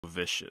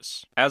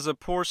vicious, as a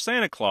poor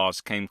Santa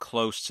Claus came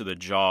close to the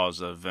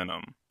jaws of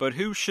Venom. But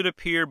who should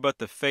appear but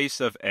the face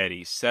of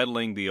Eddie,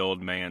 settling the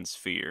old man's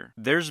fear.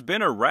 There's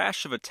been a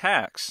rash of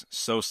attacks,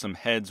 so some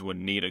heads would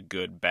need a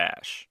good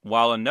bash.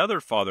 While another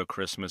Father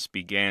Christmas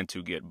began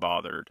to get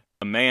bothered.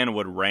 A man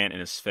would rant in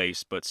his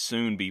face, but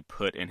soon be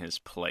put in his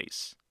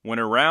place. When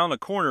around the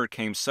corner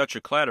came such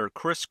a clatter,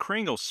 Kris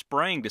Kringle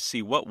sprang to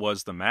see what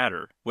was the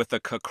matter. With a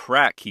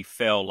crack he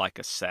fell like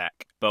a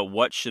sack. But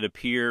what should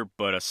appear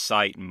but a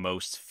sight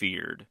most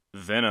feared?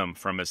 Venom,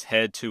 from his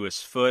head to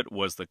his foot,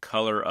 was the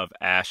color of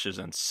ashes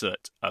and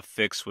soot,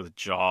 affixed with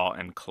jaw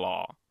and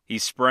claw. He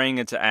sprang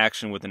into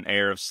action with an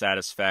air of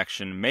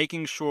satisfaction,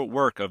 making short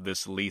work of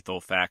this lethal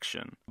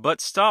faction.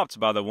 But stopped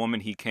by the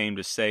woman he came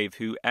to save,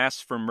 who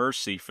asked for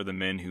mercy for the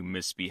men who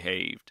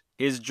misbehaved.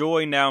 His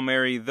joy now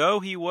merry,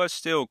 though he was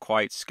still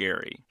quite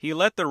scary. He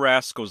let the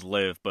rascals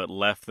live, but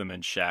left them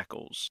in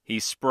shackles. He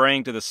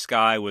sprang to the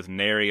sky with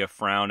nary a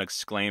frown,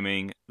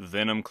 exclaiming,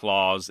 "Venom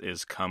Claus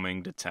is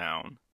coming to town."